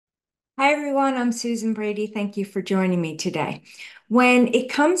Hi, everyone. I'm Susan Brady. Thank you for joining me today. When it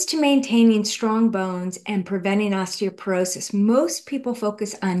comes to maintaining strong bones and preventing osteoporosis, most people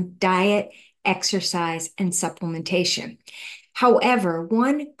focus on diet, exercise, and supplementation. However,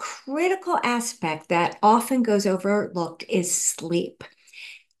 one critical aspect that often goes overlooked is sleep.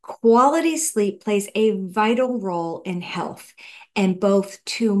 Quality sleep plays a vital role in health, and both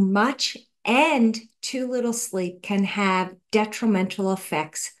too much and too little sleep can have detrimental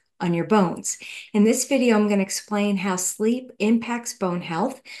effects on your bones. In this video, I'm going to explain how sleep impacts bone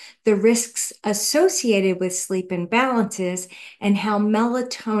health, the risks associated with sleep imbalances, and how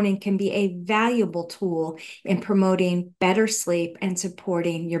melatonin can be a valuable tool in promoting better sleep and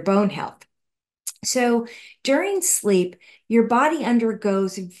supporting your bone health. So during sleep, your body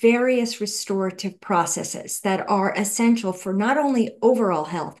undergoes various restorative processes that are essential for not only overall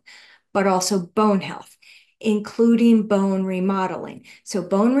health, but also bone health, including bone remodeling. So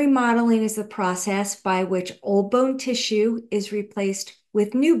bone remodeling is the process by which old bone tissue is replaced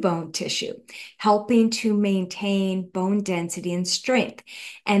with new bone tissue, helping to maintain bone density and strength.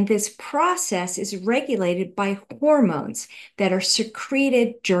 And this process is regulated by hormones that are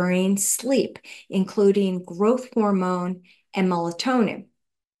secreted during sleep, including growth hormone and melatonin.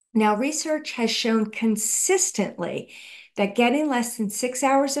 Now, research has shown consistently that getting less than 6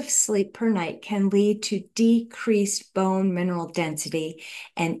 hours of sleep per night can lead to decreased bone mineral density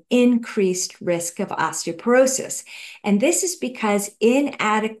and increased risk of osteoporosis. And this is because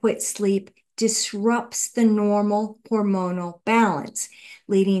inadequate sleep disrupts the normal hormonal balance,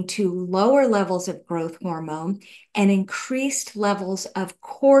 leading to lower levels of growth hormone and increased levels of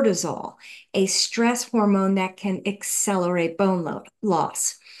cortisol, a stress hormone that can accelerate bone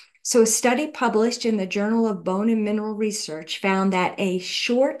loss. So, a study published in the Journal of Bone and Mineral Research found that a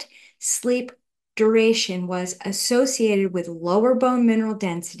short sleep duration was associated with lower bone mineral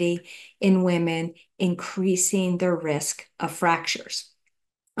density in women, increasing their risk of fractures.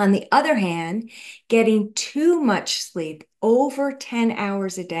 On the other hand, getting too much sleep, over 10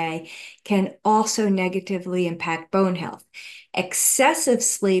 hours a day, can also negatively impact bone health. Excessive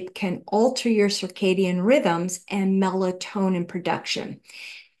sleep can alter your circadian rhythms and melatonin production.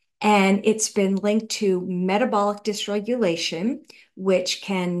 And it's been linked to metabolic dysregulation, which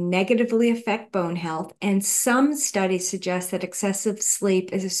can negatively affect bone health. And some studies suggest that excessive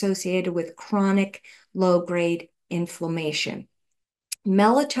sleep is associated with chronic low-grade inflammation.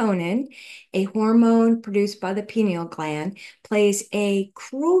 Melatonin, a hormone produced by the pineal gland, plays a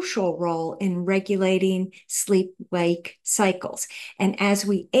crucial role in regulating sleep-wake cycles. And as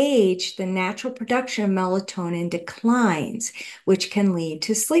we age, the natural production of melatonin declines, which can lead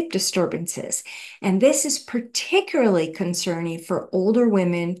to sleep disturbances. And this is particularly concerning for older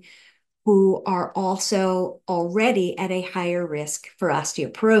women who are also already at a higher risk for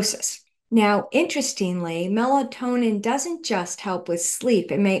osteoporosis. Now, interestingly, melatonin doesn't just help with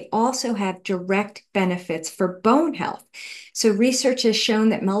sleep, it may also have direct benefits for bone health. So, research has shown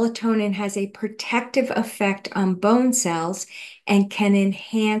that melatonin has a protective effect on bone cells and can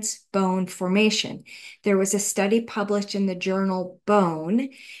enhance bone formation. There was a study published in the journal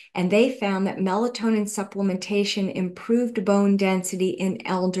Bone, and they found that melatonin supplementation improved bone density in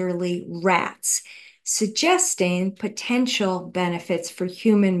elderly rats, suggesting potential benefits for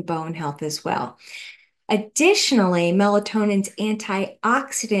human bone health as well. Additionally, melatonin's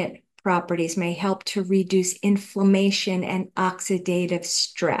antioxidant properties may help to reduce inflammation and oxidative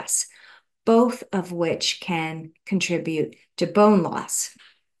stress, both of which can contribute to bone loss.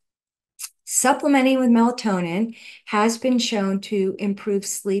 Supplementing with melatonin has been shown to improve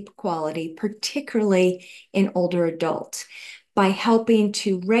sleep quality, particularly in older adults. By helping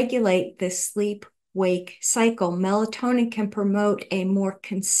to regulate the sleep wake cycle, melatonin can promote a more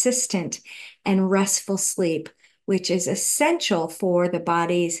consistent and restful sleep, which is essential for the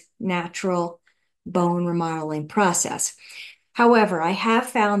body's natural bone remodeling process. However, I have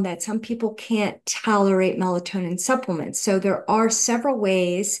found that some people can't tolerate melatonin supplements. So there are several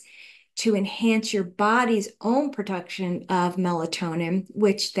ways to enhance your body's own production of melatonin,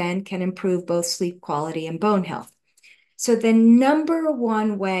 which then can improve both sleep quality and bone health. So the number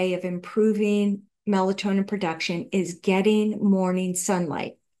one way of improving melatonin production is getting morning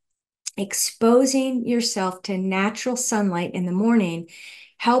sunlight. Exposing yourself to natural sunlight in the morning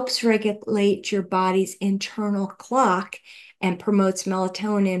helps regulate your body's internal clock and promotes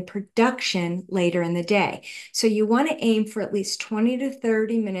melatonin production later in the day. So you want to aim for at least 20 to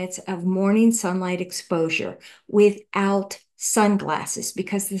 30 minutes of morning sunlight exposure without sunglasses,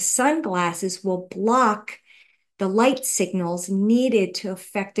 because the sunglasses will block the light signals needed to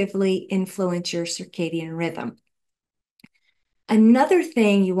effectively influence your circadian rhythm. Another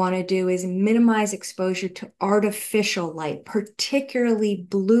thing you want to do is minimize exposure to artificial light, particularly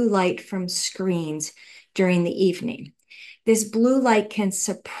blue light from screens during the evening. This blue light can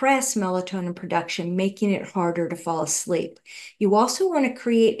suppress melatonin production, making it harder to fall asleep. You also want to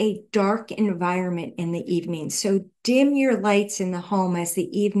create a dark environment in the evening. So dim your lights in the home as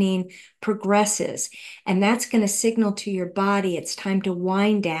the evening progresses. And that's going to signal to your body it's time to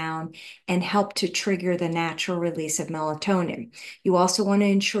wind down and help to trigger the natural release of melatonin. You also want to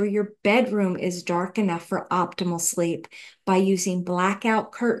ensure your bedroom is dark enough for optimal sleep by using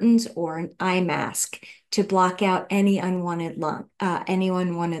blackout curtains or an eye mask to block out any unwanted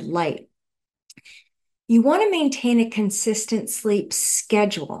light. You want to maintain a consistent sleep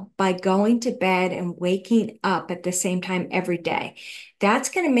schedule by going to bed and waking up at the same time every day. That's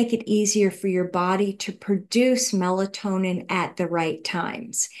going to make it easier for your body to produce melatonin at the right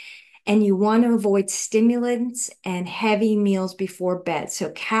times. And you want to avoid stimulants and heavy meals before bed.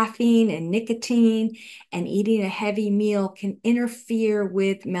 So caffeine and nicotine and eating a heavy meal can interfere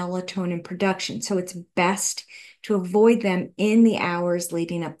with melatonin production. So it's best to avoid them in the hours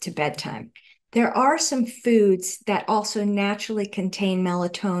leading up to bedtime. There are some foods that also naturally contain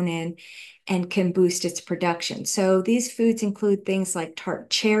melatonin and can boost its production. So these foods include things like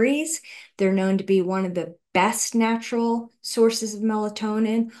tart cherries. They're known to be one of the best natural sources of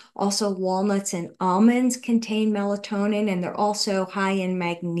melatonin. Also, walnuts and almonds contain melatonin, and they're also high in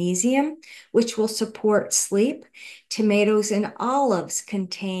magnesium, which will support sleep. Tomatoes and olives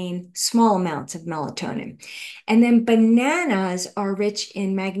contain small amounts of melatonin. And then bananas are rich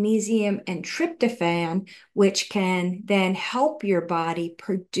in magnesium and tryptophan, which can then help your body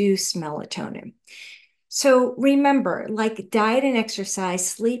produce melatonin. So remember, like diet and exercise,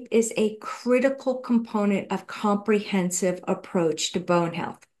 sleep is a critical component of comprehensive approach to bone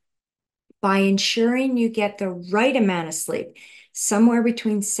health. By ensuring you get the right amount of sleep, somewhere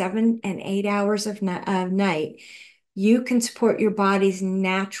between 7 and 8 hours of night, you can support your body's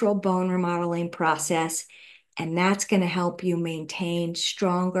natural bone remodeling process, and that's going to help you maintain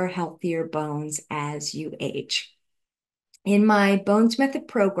stronger, healthier bones as you age. In my Bones Method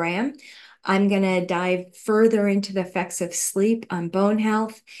program, I'm going to dive further into the effects of sleep on bone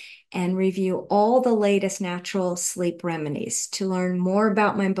health and review all the latest natural sleep remedies. To learn more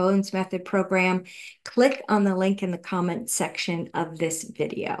about my Bones Method program, click on the link in the comment section of this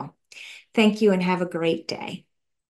video. Thank you and have a great day.